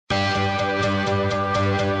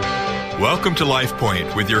Welcome to Life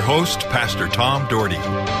Point with your host, Pastor Tom Dougherty.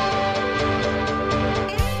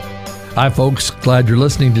 Hi, folks. Glad you're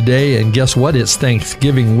listening today. And guess what? It's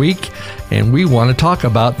Thanksgiving week, and we want to talk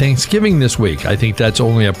about Thanksgiving this week. I think that's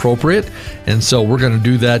only appropriate. And so we're going to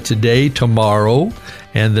do that today, tomorrow,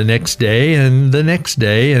 and the next day, and the next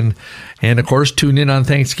day. And of course, tune in on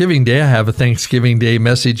Thanksgiving Day. I have a Thanksgiving Day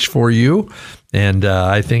message for you. And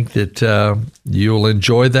I think that you'll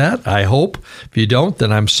enjoy that, I hope. If you don't,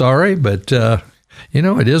 then I'm sorry. But,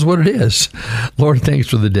 it is what it is. Lord, thanks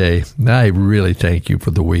for the day. I really thank you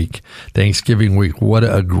for the week. Thanksgiving week, what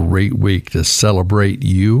a great week to celebrate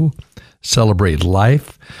you, celebrate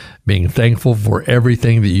life, being thankful for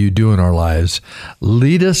everything that you do in our lives.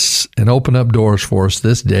 Lead us and open up doors for us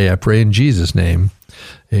this day. I pray in Jesus' name.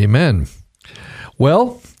 Amen.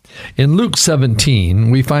 Well, in Luke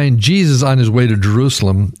 17, we find Jesus on his way to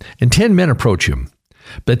Jerusalem, and 10 men approach him.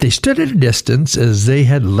 But they stood at a distance as they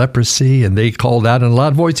had leprosy, and they called out in a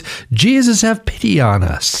loud voice, "Jesus, have pity on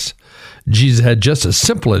us." Jesus had just a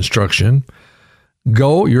simple instruction: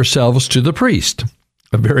 go yourselves to the priest.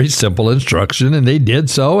 A very simple instruction, and they did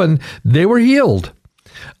so, and they were healed.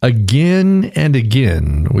 Again and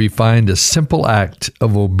again, we find a simple act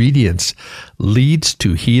of obedience leads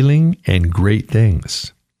to healing and great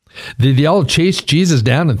things. Did they all chase Jesus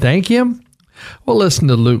down and thank him? Well, listen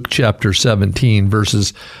to Luke chapter 17,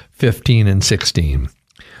 verses 15 and 16.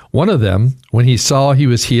 One of them, when he saw he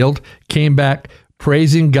was healed, came back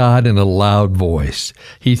praising God in a loud voice.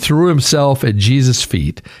 He threw himself at Jesus'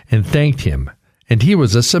 feet and thanked him, and he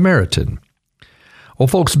was a Samaritan. Well,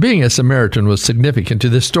 folks, being a Samaritan was significant to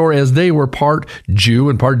this story as they were part Jew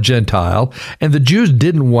and part Gentile, and the Jews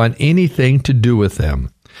didn't want anything to do with them.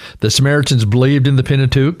 The Samaritans believed in the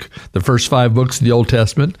Pentateuch, the first 5 books of the Old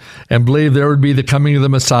Testament, and believed there would be the coming of the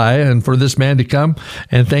Messiah, and for this man to come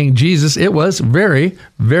and thank Jesus, it was very,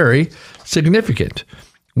 very significant.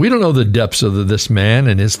 We don't know the depths of this man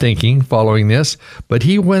and his thinking following this, but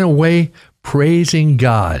he went away praising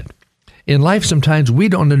God. In life, sometimes we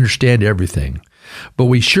don't understand everything, but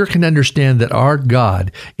we sure can understand that our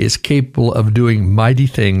God is capable of doing mighty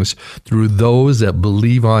things through those that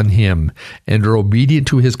believe on him and are obedient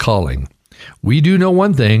to his calling. We do know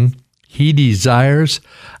one thing: he desires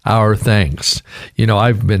our thanks.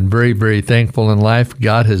 I've been very, very thankful in life.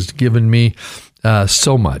 God has given me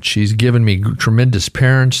so much. He's given me tremendous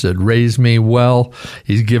parents that raised me well.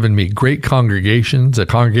 He's given me great congregations. The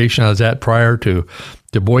congregation I was at prior to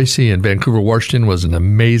Boise in Vancouver, Washington was an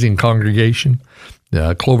amazing congregation.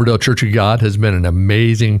 Cloverdale Church of God has been an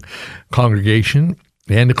amazing congregation.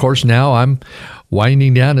 And of course, now I'm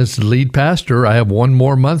winding down as the lead pastor. I have 1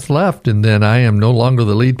 more month left, and then I am no longer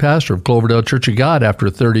the lead pastor of Cloverdale Church of God after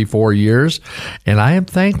 34 years. And I am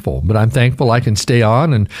thankful, but I'm thankful I can stay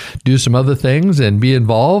on and do some other things and be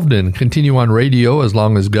involved and continue on radio as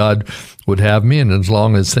long as God would have me and as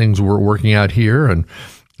long as things were working out here. And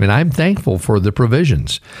I'm thankful for the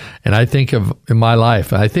provisions. And I think of, in my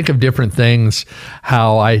life, I think of different things,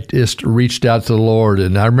 how I just reached out to the Lord.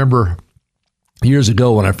 And I remember years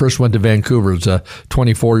ago when I first went to Vancouver as a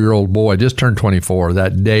 24-year-old boy, I just turned 24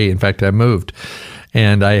 that day. In fact, I moved.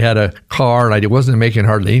 And I had a car, and I wasn't making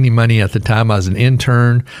hardly any money at the time. I was an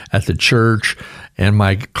intern at the church, and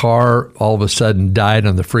my car all of a sudden died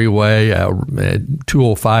on the freeway,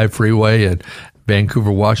 205 freeway, and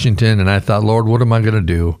Vancouver, Washington, and I thought, Lord, what am I going to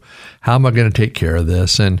do? How am I going to take care of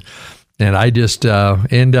this? And I just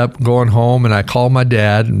end up going home, and I called my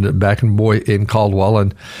dad back in Caldwell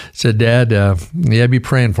and said, Dad, be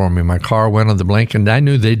praying for me. My car went on the blink, and I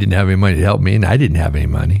knew they didn't have any money to help me, and I didn't have any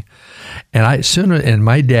money. And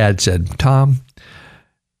my dad said, Tom,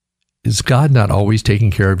 is God not always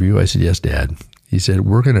taking care of you? I said, yes, Dad. He said,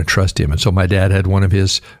 we're going to trust him. And so my dad had one of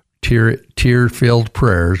his tear-filled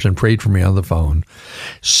prayers and prayed for me on the phone.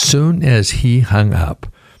 Soon as he hung up,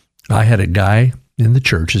 I had a guy in the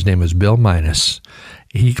church. His name was Bill Minus.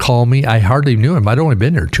 He called me. I hardly knew him. I'd only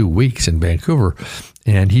been there 2 weeks in Vancouver.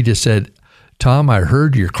 And he just said, Tom, I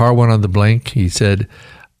heard your car went on the blink. He said,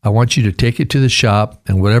 I want you to take it to the shop,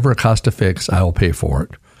 and whatever it costs to fix, I will pay for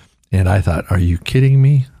it. And I thought, are you kidding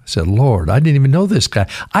me? I said, Lord, I didn't even know this guy.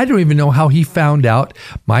 I don't even know how he found out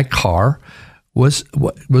my car was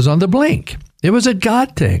on the blink. It was a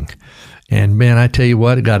God thing. And man, I tell you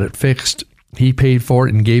what, I got it fixed. He paid for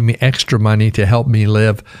it and gave me extra money to help me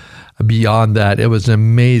live beyond that. It was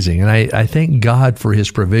amazing. And I thank God for his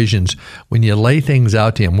provisions when you lay things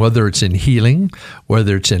out to him, whether it's in healing,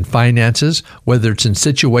 whether it's in finances, whether it's in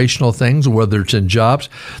situational things, whether it's in jobs,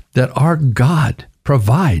 that our God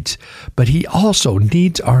provides. But he also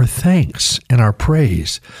needs our thanks and our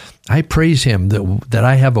praise. I praise him that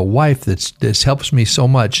I have a wife that helps me so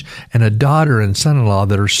much, and a daughter and son-in-law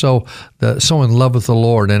that are so in love with the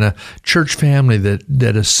Lord, and a church family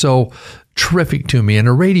that is so terrific to me, and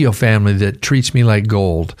a radio family that treats me like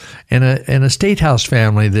gold, and a state house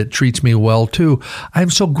family that treats me well too.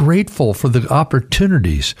 I'm so grateful for the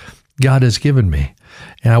opportunities God has given me.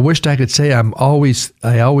 And I wished I could say I always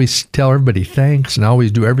tell everybody thanks and I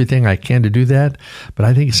always do everything I can to do that. But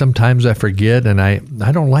I think sometimes I forget, and I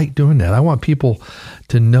don't like doing that. I want people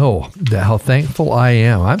to know how thankful I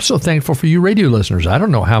am. I'm so thankful for you radio listeners. I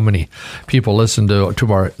don't know how many people listen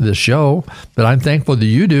to this show, but I'm thankful that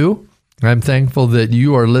you do. I'm thankful that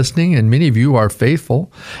you are listening, and many of you are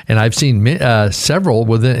faithful. And I've seen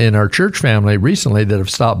several in our church family recently that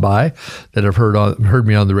have stopped by, that have heard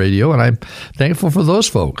me on the radio, and I'm thankful for those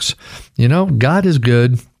folks. You know, God is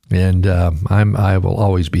good, and I will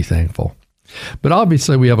always be thankful. But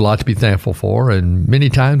obviously, we have a lot to be thankful for, and many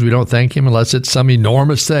times we don't thank Him unless it's some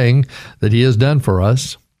enormous thing that He has done for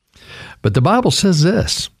us. But the Bible says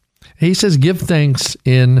this. He says, "Give thanks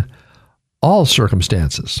in all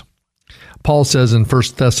circumstances." Paul says in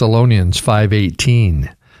 1 Thessalonians 5:18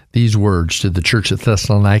 these words to the church at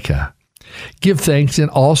Thessalonica: "Give thanks in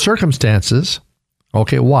all circumstances."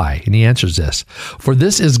 Okay, why? And he answers this: "For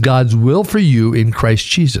this is God's will for you in Christ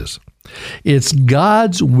Jesus." It's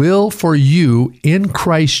God's will for you in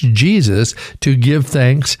Christ Jesus to give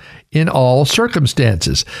thanks in all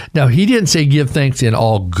circumstances. Now, he didn't say give thanks in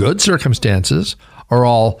all good circumstances or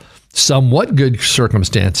all somewhat good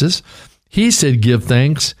circumstances. He said give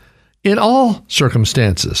thanks in all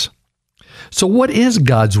circumstances. So what is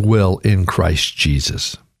God's will in Christ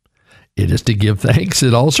Jesus? It is to give thanks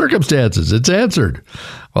in all circumstances. It's answered.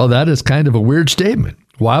 Well, that is kind of a weird statement.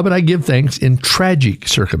 Why would I give thanks in tragic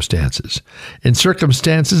circumstances, in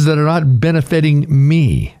circumstances that are not benefiting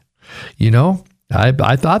me? You know,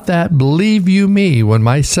 I thought that, believe you me, when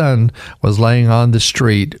my son was laying on the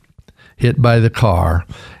street, hit by the car,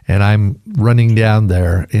 and I'm running down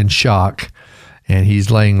there in shock, and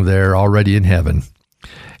he's laying there already in heaven.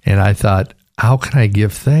 And I thought, how can I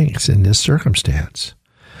give thanks in this circumstance?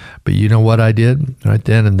 But you know what I did? Right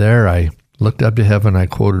then and there, I looked up to heaven. I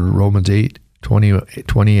quoted Romans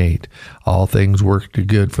 8:28. All things work to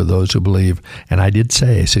good for those who believe. And I did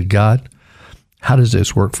say, I said, God, how does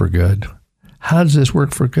this work for good? How does this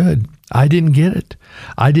work for good? I didn't get it.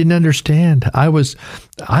 I didn't understand. I was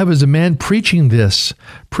a man preaching the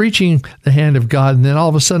hand of God, and then all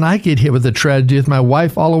of a sudden I get hit with a tragedy with my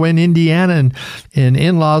wife all the way in Indiana and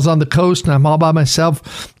in-laws on the coast, and I'm all by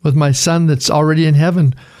myself with my son that's already in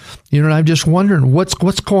heaven. You know, and I'm just wondering what's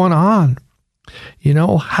going on. You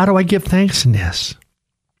know, how do I give thanks in this?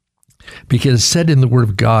 Because it's said in the Word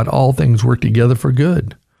of God, all things work together for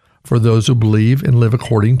good for those who believe and live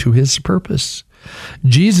according to His purpose.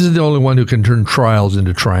 Jesus is the only one who can turn trials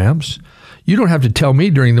into triumphs. You don't have to tell me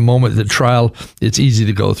during the moment that trial it's easy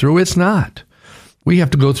to go through. It's not. We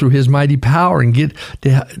have to go through His mighty power and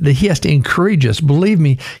He has to encourage us. Believe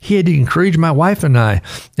me, He had to encourage my wife and I.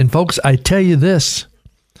 And folks, I tell you this,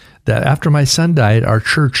 that after my son died, our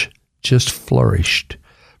church just flourished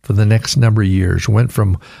for the next number of years. Went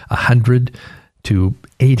from 100 to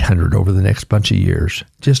 800 over the next bunch of years.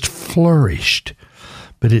 Just flourished.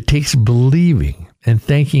 But it takes believing and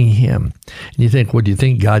thanking Him. And you think, well, do you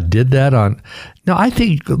think God did that on? No, I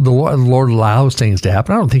think the Lord allows things to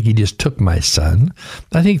happen. I don't think He just took my son.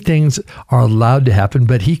 I think things are allowed to happen,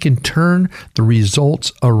 but He can turn the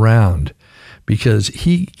results around because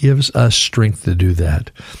He gives us strength to do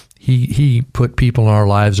that. He put people in our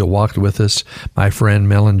lives that walked with us. My friend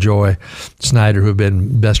Mel and Joy Snyder, who have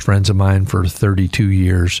been best friends of mine for 32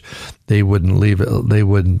 years, they wouldn't leave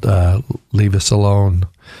us alone.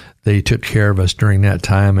 They took care of us during that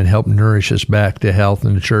time and helped nourish us back to health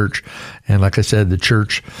in the church. And like I said, that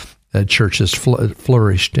church has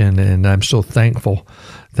flourished, and I'm so thankful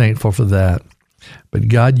for that. But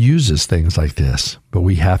God uses things like this, but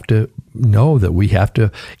we have to know that we have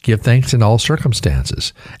to give thanks in all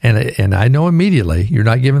circumstances. And I know immediately you're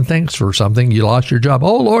not giving thanks for something. You lost your job.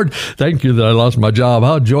 Oh, Lord, thank you that I lost my job.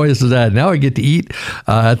 How joyous is that? Now I get to eat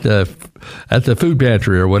at the food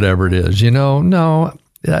pantry or whatever it is. You know, no,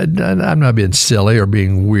 I'm not being silly or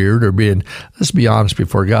being weird or let's be honest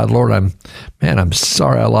before God. Lord, I'm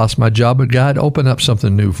sorry I lost my job, but God, open up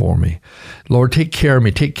something new for me. Lord, take care of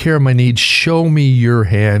me. Take care of my needs. Show me your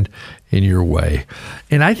hand in your way.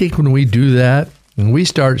 And I think when we do that, and we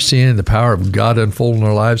start seeing the power of God unfold in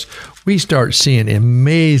our lives, we start seeing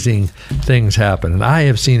amazing things happen. And I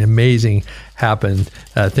have seen amazing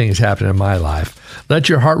things happen in my life. Let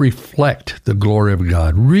your heart reflect the glory of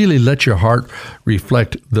God. Really let your heart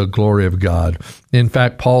reflect the glory of God. In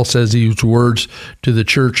fact, Paul says these words to the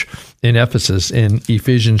church in Ephesus in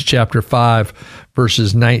Ephesians chapter 5,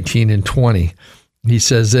 verses 19 and 20. He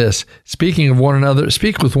says this, speaking of one another,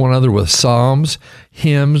 speak with one another with psalms,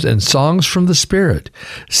 hymns, and songs from the Spirit.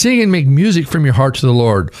 Sing and make music from your heart to the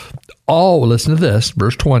Lord. Listen to this,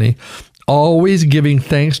 verse 20, always giving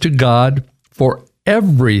thanks to God for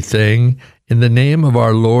everything in the name of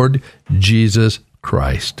our Lord Jesus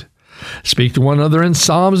Christ. Speak to one another in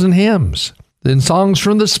psalms and hymns, in songs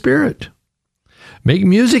from the Spirit. Make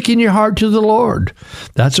music in your heart to the Lord.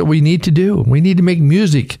 That's what we need to do. We need to make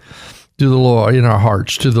music to the Lord, in our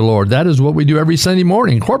hearts to the Lord. That is what we do every Sunday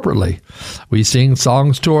morning corporately. We sing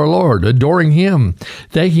songs to our Lord, adoring Him,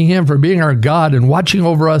 thanking Him for being our God and watching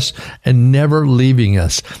over us and never leaving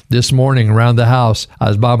us. This morning around the house, I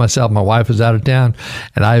was by myself. My wife was out of town,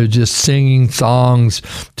 and I was just singing songs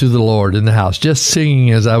to the Lord in the house, just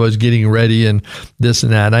singing as I was getting ready and this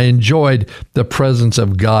and that. I enjoyed the presence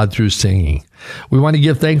of God through singing. We want to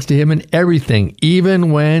give thanks to Him in everything,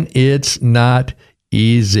 even when it's not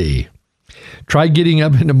easy. Try getting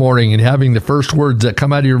up in the morning and having the first words that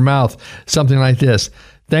come out of your mouth, something like this.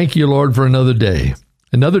 Thank you, Lord, for another day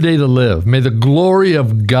to live. May the glory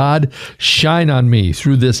of God shine on me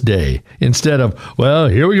through this day. Instead of, well,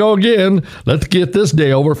 here we go again. Let's get this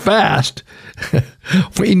day over fast.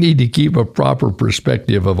 We need to keep a proper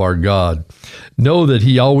perspective of our God. Know that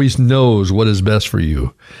He always knows what is best for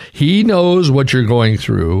you. He knows what you're going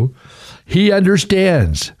through. He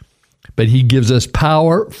understands. But He gives us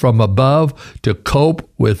power from above to cope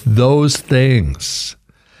with those things.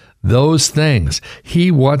 Those things.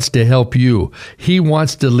 He wants to help you. He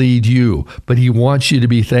wants to lead you, but He wants you to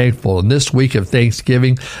be thankful. And this week of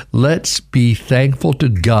Thanksgiving, let's be thankful to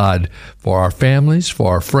God for our families,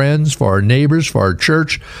 for our friends, for our neighbors, for our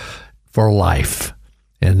church, for life.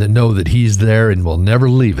 And to know that He's there and will never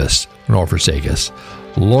leave us nor forsake us.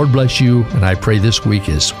 Lord bless you, and I pray this week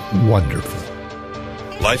is wonderful.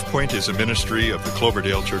 LifePoint is a ministry of the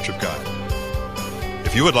Cloverdale Church of God.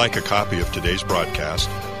 If you would like a copy of today's broadcast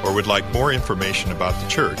or would like more information about the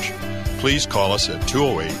church, please call us at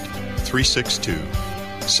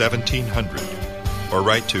 208-362-1700 or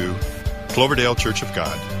write to Cloverdale Church of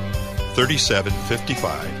God,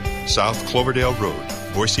 3755 South Cloverdale Road,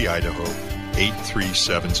 Boise, Idaho,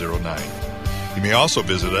 83709. You may also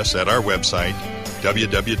visit us at our website,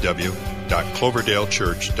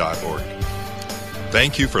 www.cloverdalechurch.org.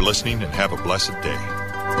 Thank you for listening and have a blessed day.